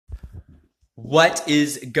What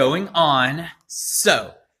is going on?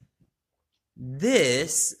 So,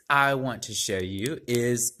 this I want to show you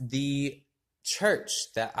is the church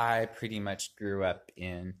that I pretty much grew up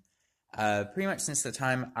in. Pretty much since the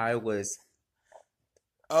time I was,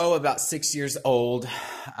 about 6 years old.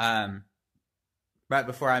 Right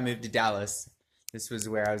before I moved to Dallas, this was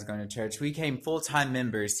where I was going to church. We became full-time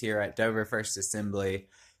members here at Dover First Assembly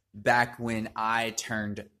back when I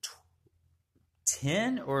turned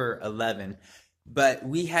 10 or 11, but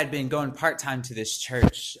we had been going part-time to this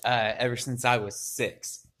church ever since I was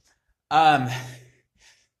 6.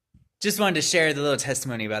 Just wanted to share the little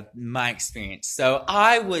testimony about my experience. So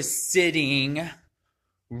I was sitting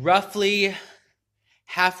roughly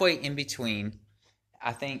halfway in between.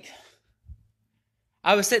 I think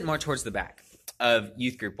I was sitting more towards the back of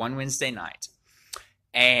youth group one Wednesday night,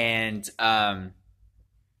 and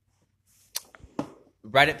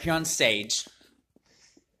right up here on stage,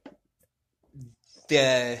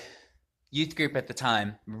 the youth group at the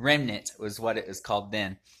time, Remnant was what it was called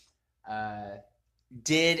then,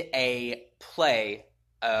 did a play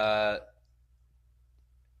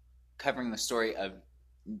covering the story of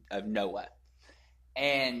Noah.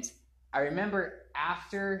 And I remember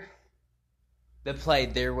after the play,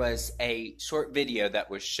 there was a short video that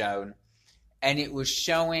was shown, and it was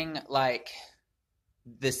showing like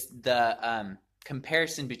the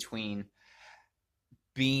comparison between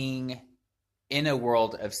being in a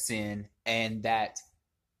world of sin and that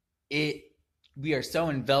we are so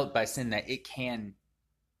enveloped by sin that it can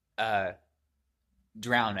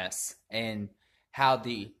drown us, and how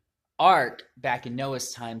the ark back in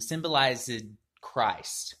Noah's time symbolized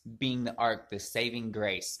Christ being the ark, the saving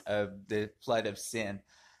grace of the flood of sin.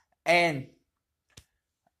 And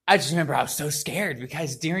I just remember I was so scared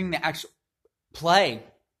because during the actual play,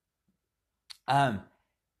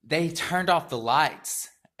 they turned off the lights,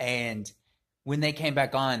 and when they came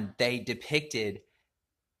back on, they depicted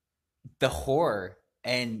the horror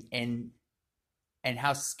and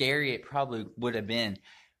how scary it probably would have been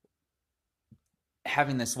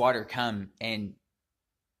having this water come and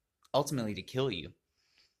ultimately to kill you.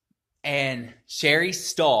 And Sherry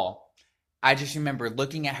Stahl, I just remember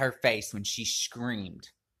looking at her face when she screamed.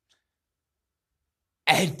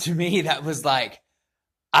 And to me, that was like,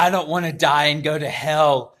 I don't want to die and go to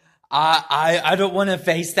hell. I don't want to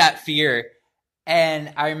face that fear.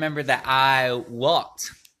 And I remember that I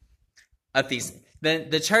walked up these.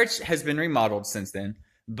 The church has been remodeled since then,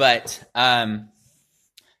 but I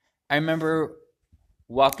remember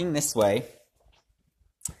walking this way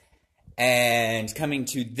and coming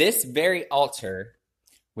to this very altar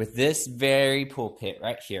with this very pulpit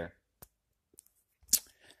right here.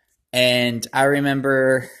 And I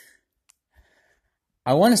remember,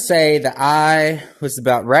 I want to say that I was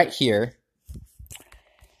about right here,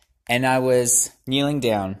 and I was kneeling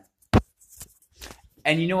down.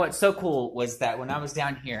 And you know what's so cool was that when I was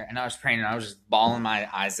down here and I was praying and I was just bawling my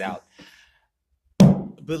eyes out,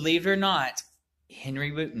 believe it or not,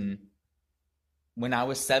 Henry Wooten, when I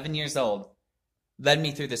was 7 years old, led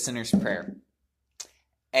me through the sinner's prayer.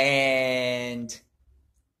 And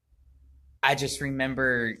I just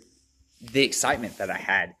remember the excitement that I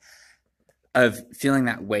had of feeling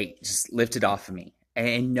that weight just lifted off of me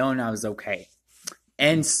and knowing I was okay.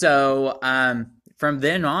 And so from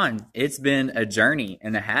then on, it's been a journey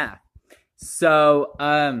and a half. So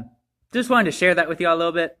just wanted to share that with you all a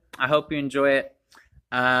little bit. I hope you enjoy it.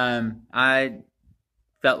 I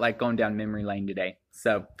felt like going down memory lane today.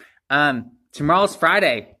 So tomorrow's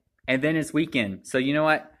Friday, and then it's weekend. So you know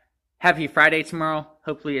what? Happy Friday tomorrow.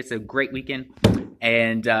 Hopefully it's a great weekend.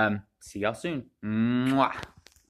 And see y'all soon. Mwah.